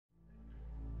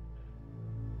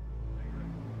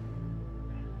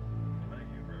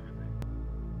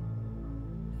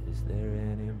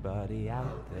there anybody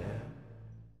out there?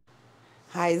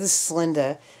 Hi, this is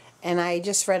Linda, and I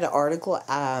just read an article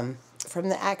from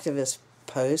the Activist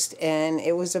Post, and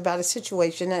it was about a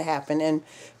situation that happened in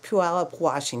Puyallup,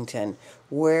 Washington,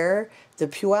 where the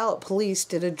Puyallup police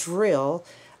did a drill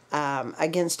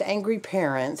against angry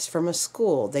parents from a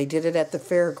school. They did it at the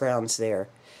fairgrounds there.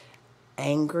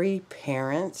 Angry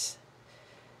parents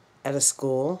at a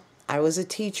school. I was a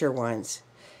teacher once.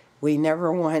 We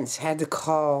never once had to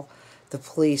call the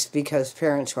police because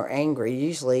parents were angry.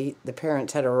 Usually the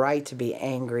parents had a right to be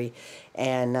angry,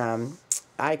 and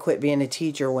I quit being a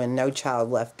teacher when No Child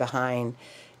Left Behind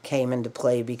came into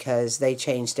play because they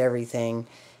changed everything.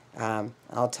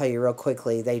 I'll tell you real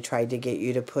quickly, they tried to get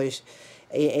you to push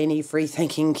any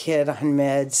free-thinking kid on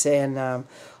meds, and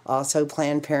also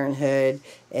Planned Parenthood,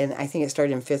 and I think it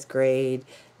started in 5th grade.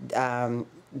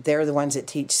 They're the ones that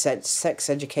teach sex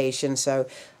education, so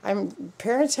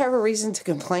parents have a reason to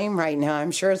complain right now.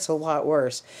 I'm sure it's a lot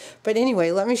worse. But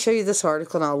anyway, let me show you this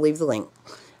article, and I'll leave the link.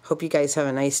 Hope you guys have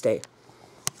a nice day.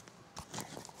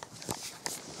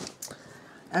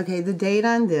 Okay, the date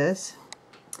on this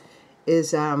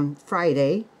is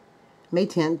Friday, May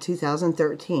 10th,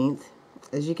 2013.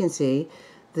 As you can see,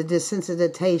 the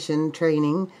desensitization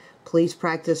training, police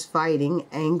practice fighting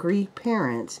angry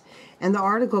parents. And the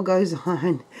article goes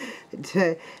on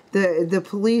to, the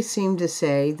police seem to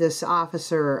say, this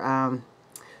officer,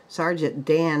 Sergeant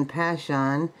Dan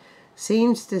Pashon,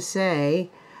 seems to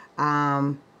say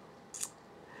the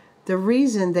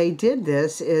reason they did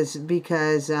this is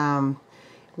because,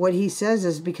 what he says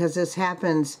is because this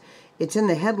happens, it's in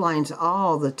the headlines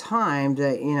all the time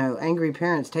that, you know, angry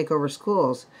parents take over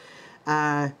schools.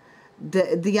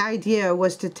 The idea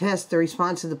was to test the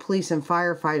response of the police and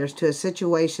firefighters to a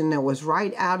situation that was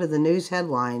right out of the news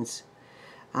headlines.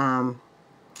 What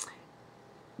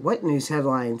news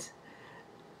headlines?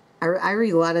 I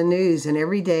read a lot of news, and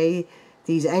every day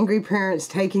these angry parents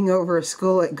taking over a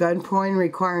school at gunpoint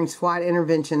requiring SWAT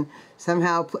intervention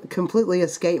somehow completely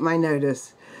escaped my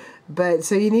notice. But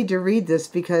so you need to read this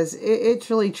because it's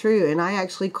really true. And I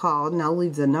actually called, and I'll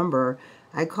leave the number.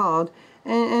 I called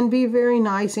and be very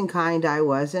nice and kind I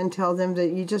was, and tell them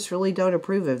that you just really don't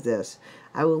approve of this.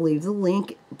 I will leave the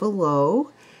link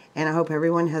below, and I hope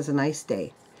everyone has a nice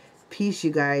day. Peace, you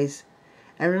guys.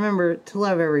 And remember to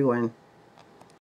love everyone.